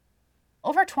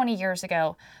over 20 years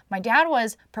ago, my dad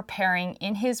was preparing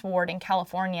in his ward in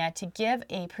California to give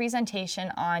a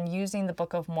presentation on using the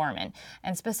Book of Mormon,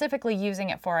 and specifically using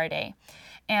it for our day.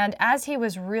 And as he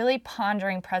was really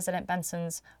pondering President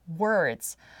Benson's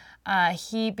words,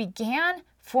 he began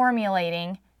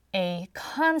formulating a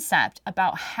concept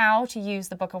about how to use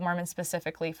the Book of Mormon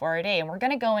specifically for our day. And we're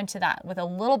going to go into that with a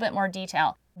little bit more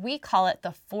detail. We call it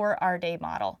the 4-Our-Day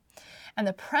model. And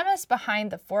the premise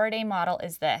behind the 4-Our-Day model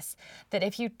is this, that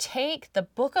if you take the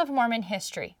Book of Mormon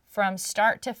history from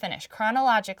start to finish,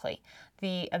 chronologically,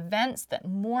 the events that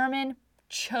Mormon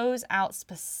chose out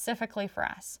specifically for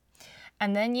us,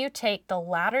 and then you take the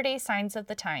latter-day signs of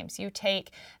the times, you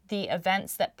take the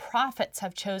events that prophets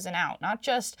have chosen out, not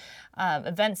just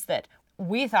events that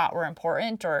we thought were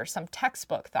important or some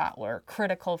textbook thought were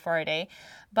critical for our day,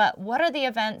 but what are the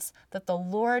events that the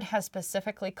Lord has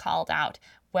specifically called out,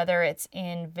 whether it's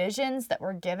in visions that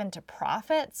were given to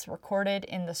prophets recorded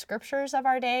in the scriptures of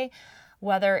our day,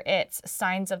 whether it's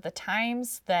signs of the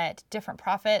times that different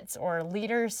prophets or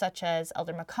leaders such as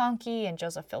Elder McConkie and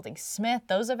Joseph Fielding Smith,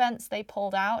 those events they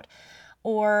pulled out,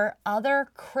 or other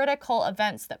critical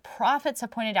events that prophets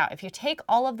have pointed out. If you take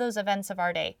all of those events of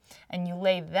our day and you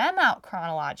lay them out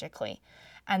chronologically,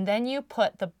 and then you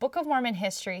put the Book of Mormon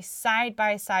history side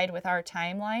by side with our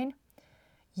timeline,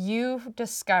 you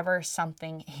discover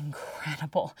something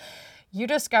incredible. You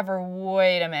discover,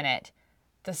 wait a minute,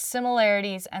 the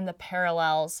similarities and the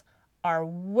parallels are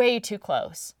way too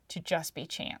close to just be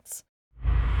chance.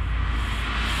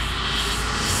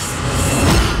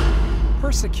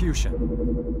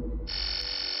 Persecution.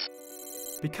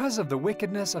 Because of the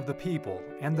wickedness of the people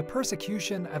and the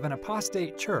persecution of an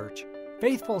apostate church,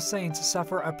 faithful saints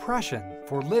suffer oppression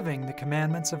for living the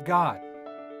commandments of God.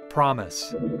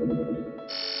 Promise.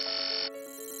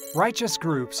 Righteous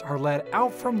groups are led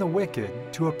out from the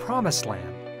wicked to a promised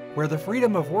land where the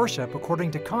freedom of worship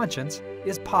according to conscience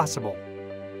is possible.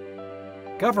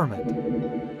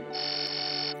 Government.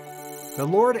 The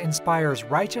Lord inspires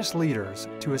righteous leaders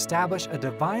to establish a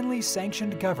divinely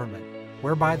sanctioned government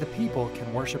whereby the people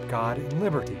can worship God in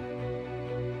liberty.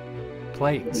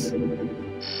 Plates.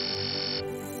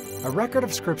 A record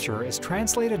of Scripture is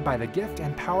translated by the gift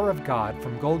and power of God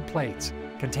from gold plates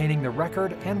containing the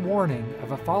record and warning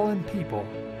of a fallen people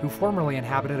who formerly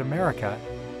inhabited America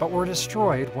but were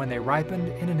destroyed when they ripened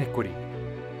in iniquity.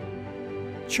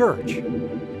 Church.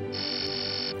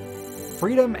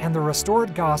 Freedom and the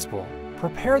restored gospel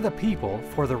prepare the people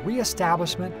for the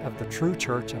reestablishment of the true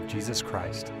church of Jesus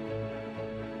Christ.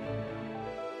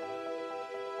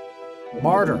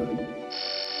 Martyr.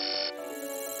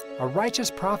 A righteous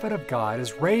prophet of God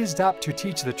is raised up to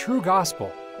teach the true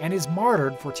gospel and is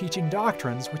martyred for teaching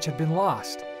doctrines which had been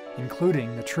lost,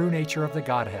 including the true nature of the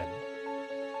Godhead.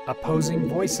 Opposing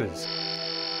voices.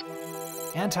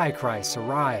 Antichrists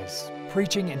arise,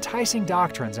 preaching enticing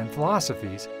doctrines and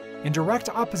philosophies in direct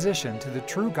opposition to the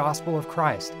true gospel of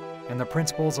Christ and the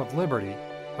principles of liberty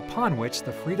upon which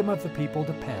the freedom of the people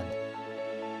depend.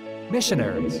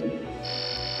 Missionaries.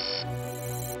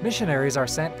 Missionaries are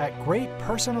sent at great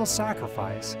personal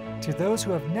sacrifice to those who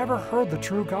have never heard the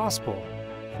true gospel,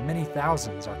 and many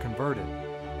thousands are converted.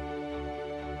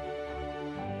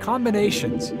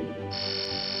 Combinations.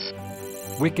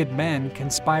 Wicked men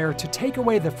conspire to take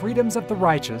away the freedoms of the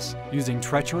righteous using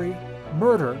treachery,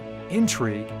 murder,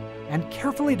 intrigue, and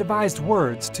carefully devised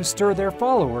words to stir their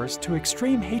followers to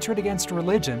extreme hatred against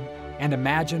religion and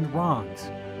imagined wrongs.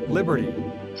 Liberty.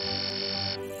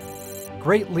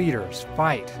 Great leaders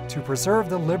fight to preserve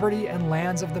the liberty and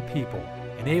lands of the people,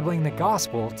 enabling the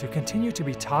gospel to continue to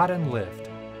be taught and lived.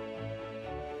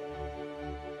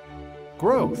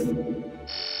 Growth.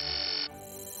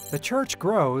 The church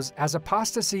grows as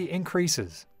apostasy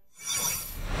increases.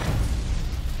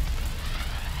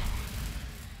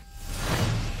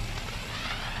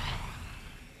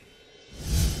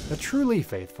 The truly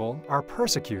faithful are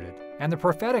persecuted, and the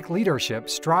prophetic leadership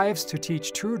strives to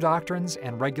teach true doctrines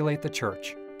and regulate the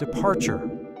church. Departure.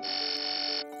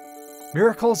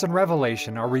 Miracles and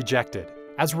revelation are rejected,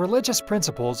 as religious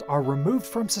principles are removed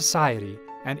from society,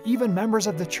 and even members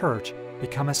of the church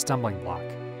become a stumbling block.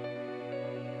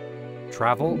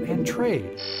 Travel and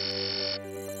trade.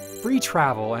 Free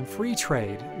travel and free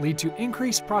trade lead to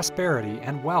increased prosperity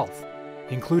and wealth,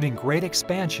 including great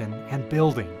expansion and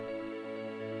building.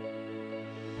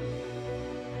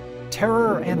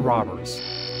 Terror and robbers.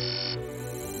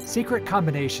 Secret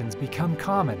combinations become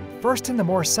common, first in the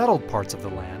more settled parts of the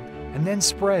land, and then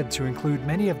spread to include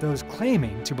many of those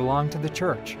claiming to belong to the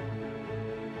church.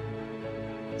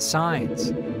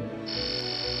 Signs.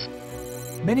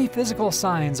 Many physical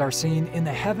signs are seen in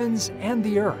the heavens and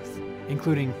the earth,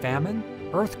 including famine,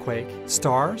 earthquake,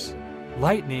 stars,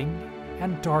 lightning,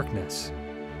 and darkness.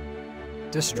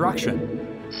 Destruction.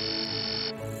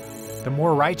 The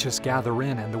more righteous gather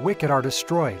in and the wicked are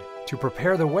destroyed to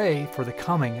prepare the way for the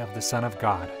coming of the Son of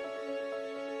God.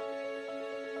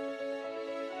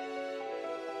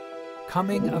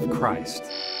 Coming of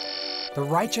Christ. The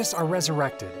righteous are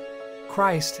resurrected.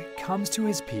 Christ comes to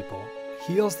his people,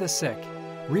 heals the sick,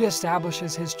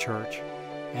 reestablishes his church,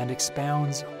 and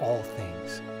expounds all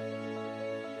things.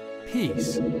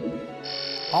 Peace.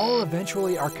 All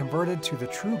eventually are converted to the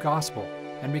true gospel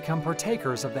and become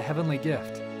partakers of the heavenly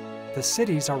gift. The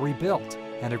cities are rebuilt,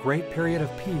 and a great period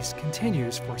of peace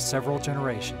continues for several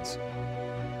generations.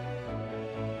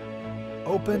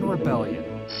 Open rebellion.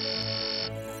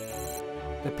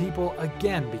 The people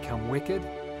again become wicked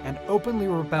and openly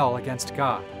rebel against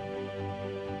God.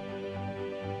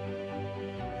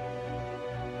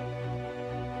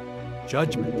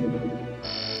 Judgment.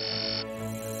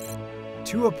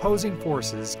 Two opposing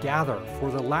forces gather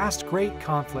for the last great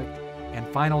conflict and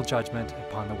final judgment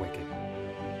upon the wicked.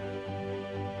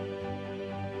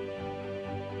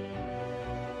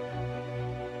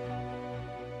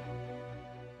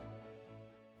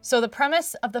 So the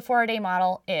premise of the 4-day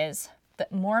model is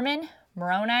that Mormon,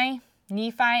 Moroni,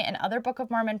 Nephi, and other Book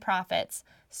of Mormon prophets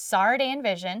saw our day in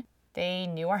vision. They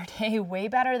knew our day way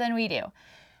better than we do.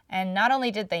 And not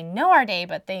only did they know our day,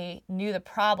 but they knew the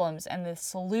problems and the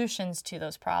solutions to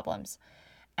those problems.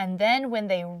 And then when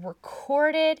they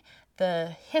recorded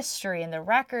the history and the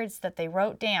records that they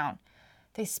wrote down,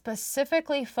 they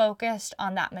specifically focused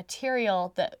on that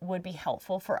material that would be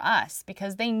helpful for us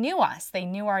because they knew us, they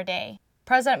knew our day.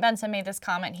 President Benson made this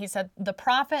comment. He said, "The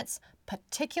prophets,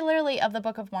 particularly of the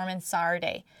Book of Mormon, saw our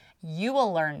day. You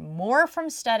will learn more from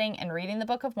studying and reading the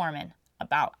Book of Mormon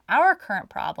about our current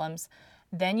problems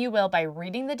than you will by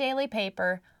reading the daily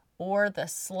paper or the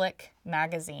slick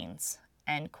magazines."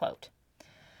 End quote.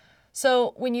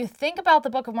 So when you think about the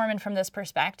Book of Mormon from this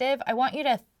perspective, I want you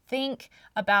to think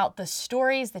about the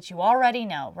stories that you already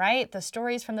know, right? The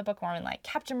stories from the Book of Mormon, like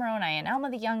Captain Moroni and Alma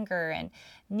the Younger and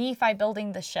Nephi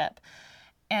building the ship.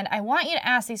 And I want you to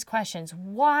ask these questions.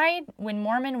 Why, when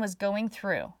Mormon was going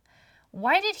through,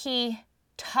 why did he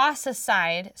toss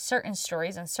aside certain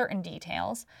stories and certain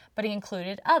details, but he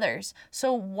included others?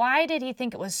 So why did he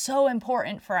think it was so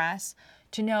important for us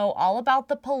to know all about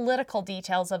the political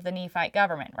details of the Nephite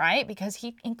government, right? Because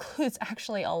he includes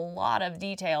actually a lot of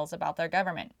details about their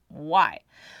government. Why?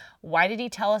 Why did he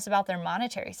tell us about their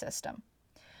monetary system?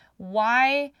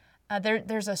 Why?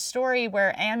 There's a story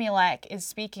where Amulek is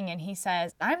speaking and he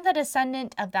says, "I'm the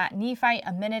descendant of that Nephite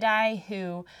Aminadi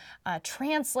who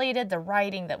translated the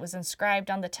writing that was inscribed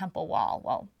on the temple wall."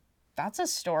 Well, that's a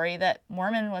story that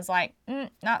Mormon was like,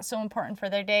 not so important for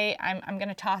their day. I'm going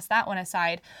to toss that one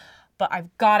aside. But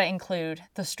I've got to include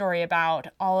the story about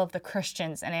all of the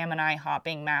Christians in Ammonihah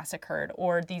being massacred,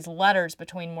 or these letters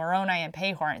between Moroni and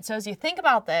Pahoran. So as you think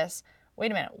about this,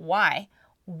 wait a minute, why?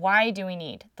 Why do we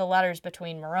need the letters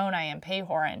between Moroni and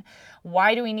Pahoran?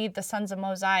 Why do we need the sons of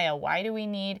Mosiah? Why do we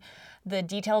need the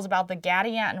details about the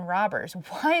Gadianton robbers?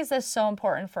 Why is this so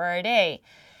important for our day?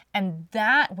 And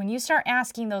that, when you start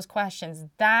asking those questions,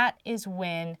 that is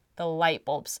when the light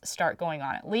bulbs start going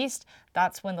on. At least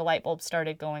that's when the light bulbs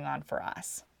started going on for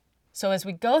us. So as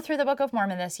we go through the Book of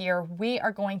Mormon this year, we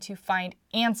are going to find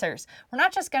answers. We're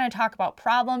not just going to talk about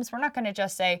problems. We're not going to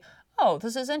just say, "Oh,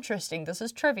 this is interesting. This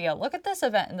is trivia. Look at this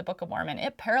event in the Book of Mormon.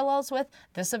 It parallels with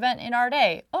this event in our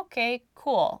day. Okay,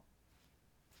 cool.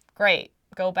 Great.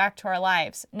 Go back to our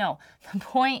lives." No, the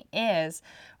point is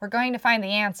we're going to find the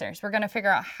answers. We're going to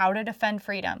figure out how to defend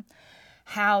freedom,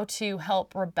 how to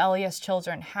help rebellious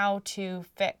children, how to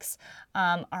fix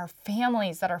our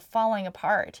families that are falling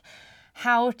apart,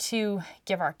 how to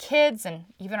give our kids and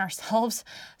even ourselves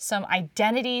some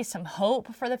identity, some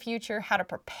hope for the future, how to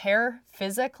prepare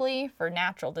physically for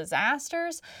natural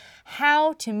disasters,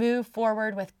 how to move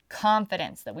forward with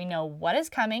confidence that we know what is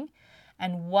coming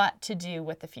and what to do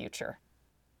with the future.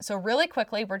 So really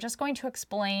quickly, we're just going to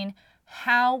explain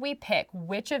how we pick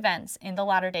which events in the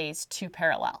latter days to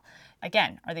parallel.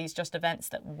 Again, are these just events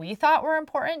that we thought were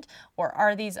important, or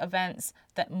are these events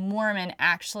that Mormon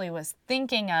actually was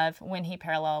thinking of when he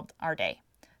paralleled our day?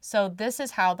 So this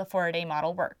is how the 4-day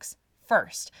model works.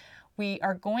 First, we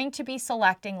are going to be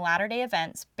selecting latter-day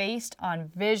events based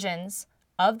on visions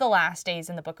of the last days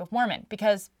in the Book of Mormon,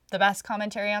 because the best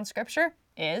commentary on Scripture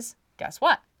is, guess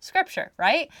what? Scripture,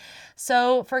 right?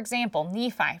 So, for example,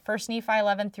 Nephi, 1 Nephi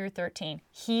 11 through 13,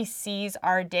 he sees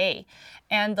our day,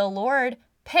 and the Lord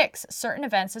picks certain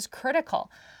events as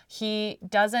critical. He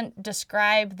doesn't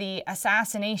describe the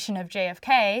assassination of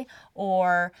JFK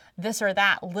or this or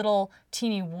that little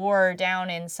teeny war down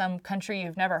in some country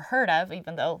you've never heard of,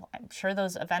 even though I'm sure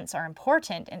those events are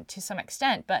important and to some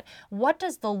extent. But what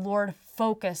does the Lord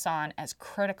focus on as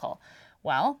critical?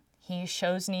 Well, he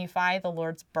shows Nephi the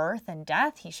Lord's birth and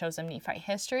death. He shows him Nephi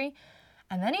history.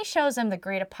 And then he shows him the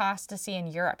great apostasy in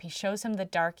Europe. He shows him the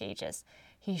Dark Ages.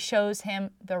 He shows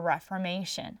him the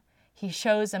Reformation. He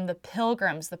shows him the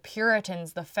Pilgrims, the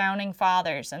Puritans, the Founding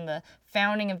Fathers, and the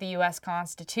founding of the U.S.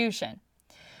 Constitution.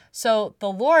 So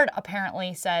the Lord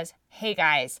apparently says, hey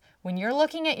guys, when you're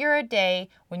looking at your day,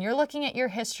 when you're looking at your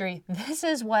history, this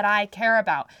is what I care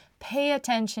about. Pay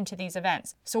attention to these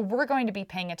events. So we're going to be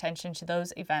paying attention to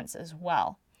those events as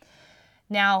well.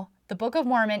 Now, the Book of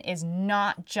Mormon is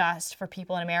not just for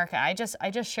people in America. I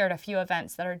just shared a few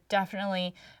events that are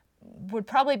definitely would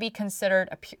probably be considered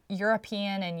a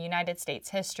European and United States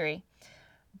history.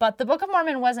 But the Book of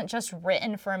Mormon wasn't just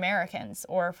written for Americans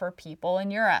or for people in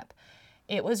Europe.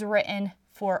 It was written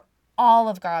for all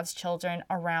of God's children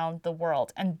around the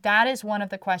world. And that is one of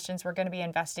the questions we're going to be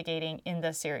investigating in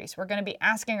this series. We're going to be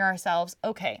asking ourselves,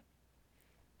 okay,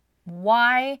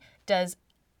 why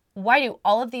do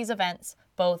all of these events,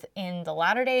 both in the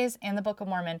latter days and the Book of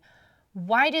Mormon,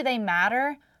 why do they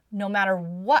matter no matter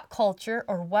what culture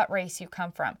or what race you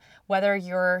come from? Whether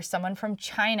you're someone from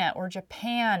China or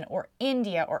Japan or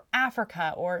India or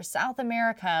Africa or South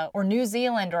America or New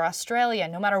Zealand or Australia,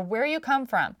 no matter where you come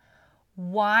from,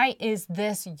 why is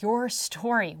this your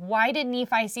story? Why did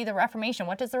Nephi see the Reformation?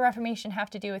 What does the Reformation have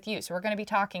to do with you? So we're going to be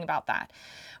talking about that.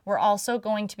 We're also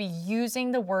going to be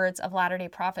using the words of Latter-day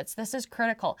Prophets. This is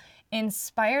critical.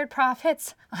 Inspired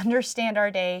prophets understand our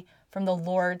day from the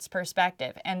Lord's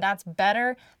perspective, and that's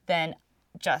better than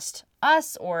just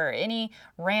us or any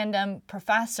random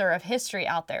professor of history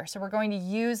out there. So we're going to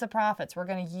use the prophets. We're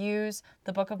going to use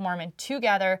the Book of Mormon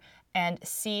together and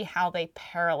see how they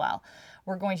parallel.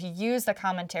 We're going to use the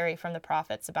commentary from the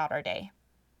prophets about our day.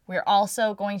 We're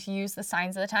also going to use the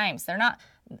signs of the times.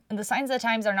 The signs of the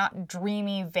times are not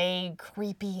dreamy, vague,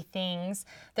 creepy things.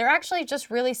 They're actually just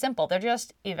really simple. They're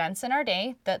just events in our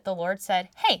day that the Lord said,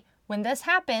 hey, when this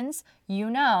happens, you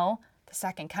know the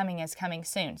second coming is coming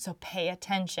soon, so pay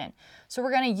attention. So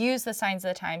we're going to use the signs of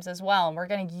the times as well, and we're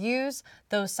going to use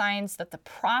those signs that the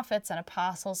prophets and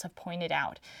apostles have pointed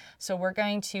out. So we're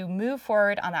going to move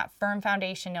forward on that firm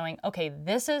foundation knowing, okay,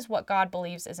 this is what God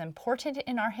believes is important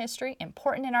in our history,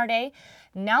 important in our day.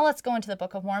 Now let's go into the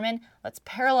Book of Mormon. Let's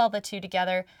parallel the two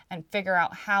together and figure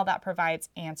out how that provides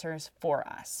answers for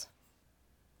us.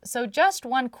 So just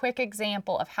one quick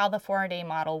example of how the 4-day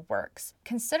model works.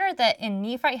 Consider that in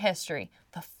Nephite history,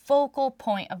 the focal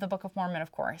point of the Book of Mormon,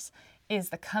 of course, is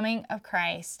the coming of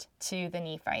Christ to the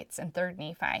Nephites in 3rd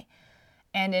Nephi.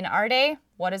 And in our day,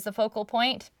 what is the focal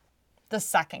point? The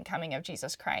second coming of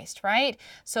Jesus Christ, right?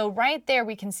 So right there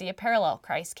we can see a parallel.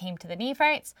 Christ came to the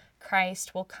Nephites,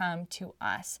 Christ will come to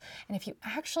us. And if you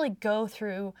actually go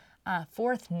through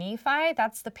 4th Nephi,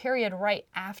 that's the period right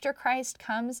after Christ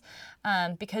comes,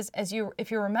 because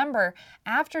if you remember,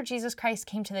 after Jesus Christ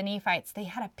came to the Nephites, they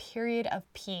had a period of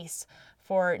peace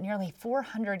for nearly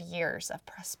 400 years of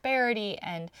prosperity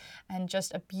and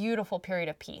just a beautiful period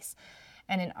of peace.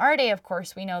 And in our day, of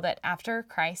course, we know that after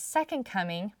Christ's second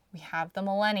coming, we have the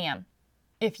millennium.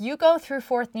 If you go through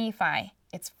 4th Nephi,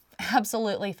 it's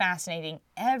absolutely fascinating.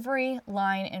 Every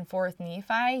line in 4th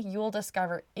Nephi you will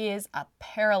discover is a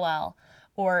parallel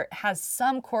or has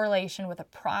some correlation with a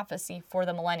prophecy for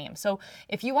the millennium. So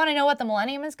if you want to know what the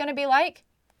millennium is going to be like,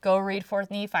 go read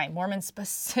 4th Nephi. Mormon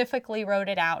specifically wrote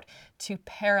it out to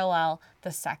parallel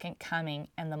the second coming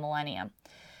and the millennium.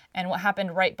 And what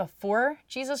happened right before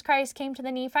Jesus Christ came to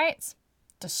the Nephites?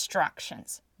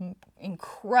 Destructions.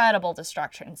 Incredible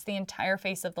destructions. The entire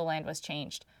face of the land was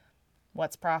changed.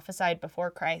 What's prophesied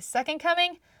before Christ's second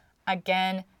coming?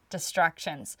 Again,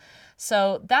 destructions.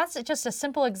 So that's just a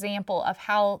simple example of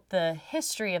how the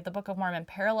history of the Book of Mormon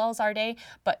parallels our day,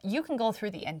 but you can go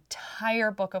through the entire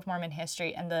Book of Mormon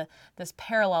history and this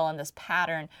parallel and this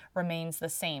pattern remains the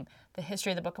same. The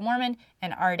history of the Book of Mormon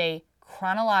and our day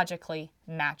chronologically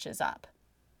matches up.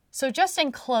 So just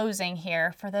in closing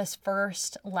here for this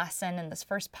first lesson and this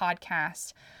first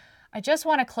podcast, I just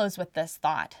want to close with this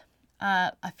thought.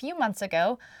 A few months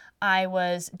ago, I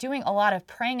was doing a lot of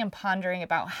praying and pondering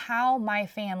about how my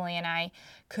family and I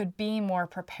could be more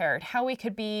prepared, how we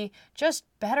could be just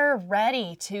better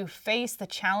ready to face the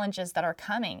challenges that are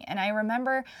coming. And I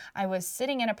remember I was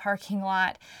sitting in a parking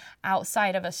lot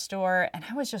outside of a store, and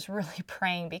I was just really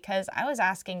praying because I was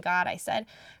asking God, I said,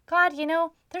 God,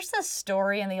 there's this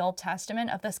story in the Old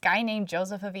Testament of this guy named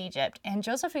Joseph of Egypt. And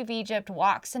Joseph of Egypt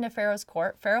walks into Pharaoh's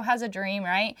court. Pharaoh has a dream,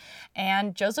 right?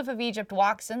 And Joseph of Egypt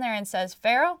walks in there and says,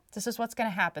 Pharaoh, this is what's going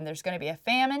to happen. There's going to be a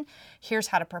famine. Here's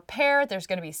how to prepare. There's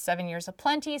going to be 7 years of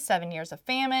plenty, 7 years of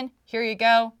famine. Here you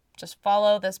go. Just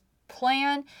follow this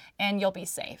plan and you'll be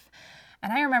safe.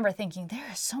 And I remember thinking, there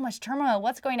is so much turmoil.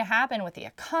 What's going to happen with the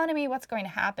economy? What's going to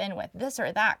happen with this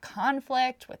or that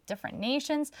conflict with different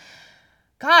nations?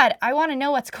 God, I want to know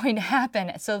what's going to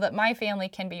happen so that my family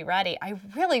can be ready. I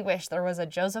really wish there was a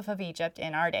Joseph of Egypt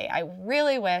in our day. I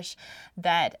really wish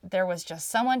that there was just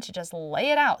someone to just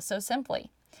lay it out so simply.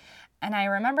 And I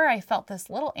remember I felt this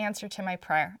little answer to my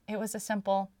prayer. It was a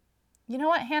simple, you know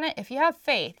what, Hannah, if you have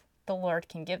faith, the Lord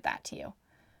can give that to you.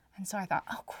 And so I thought,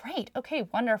 oh, great. Okay,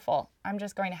 wonderful. I'm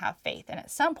just going to have faith. And at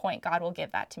some point, God will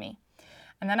give that to me.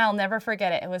 And then I'll never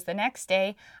forget it. It was the next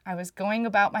day. I was going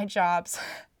about my jobs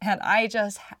and I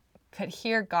just could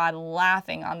hear God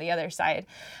laughing on the other side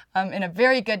in a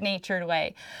very good-natured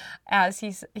way as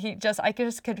I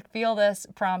just could feel this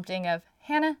prompting of,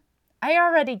 Hannah, I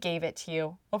already gave it to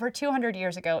you over 200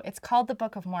 years ago. It's called the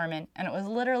Book of Mormon, and it was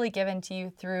literally given to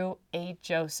you through a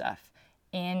Joseph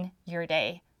in your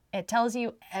day. It tells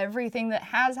you everything that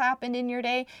has happened in your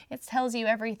day. It tells you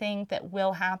everything that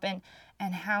will happen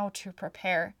and how to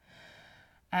prepare.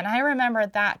 And I remember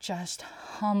that just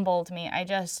humbled me. I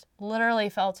just literally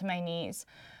fell to my knees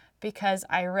because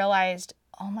I realized,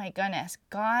 oh my goodness,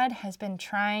 God has been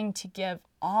trying to give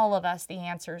all of us the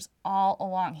answers all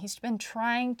along. He's been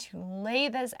trying to lay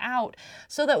this out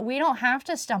so that we don't have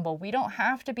to stumble. We don't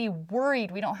have to be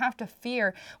worried. We don't have to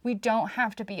fear. We don't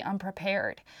have to be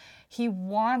unprepared. He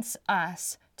wants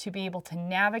us to be able to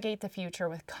navigate the future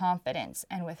with confidence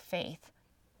and with faith.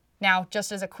 Now,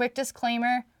 just as a quick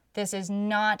disclaimer, this is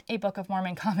not a Book of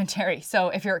Mormon commentary. So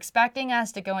if you're expecting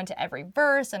us to go into every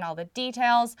verse and all the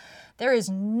details, there is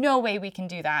no way we can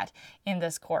do that in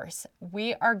this course.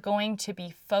 We are going to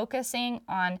be focusing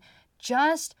on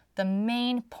just the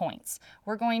main points.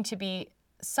 We're going to be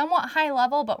somewhat high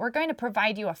level, but we're going to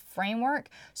provide you a framework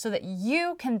so that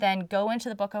you can then go into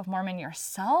the Book of Mormon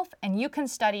yourself and you can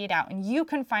study it out and you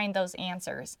can find those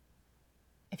answers.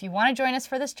 If you want to join us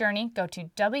for this journey, go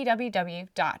to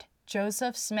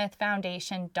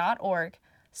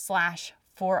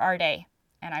www.josephsmithfoundation.org/4ourday,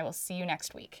 and I will see you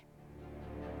next week.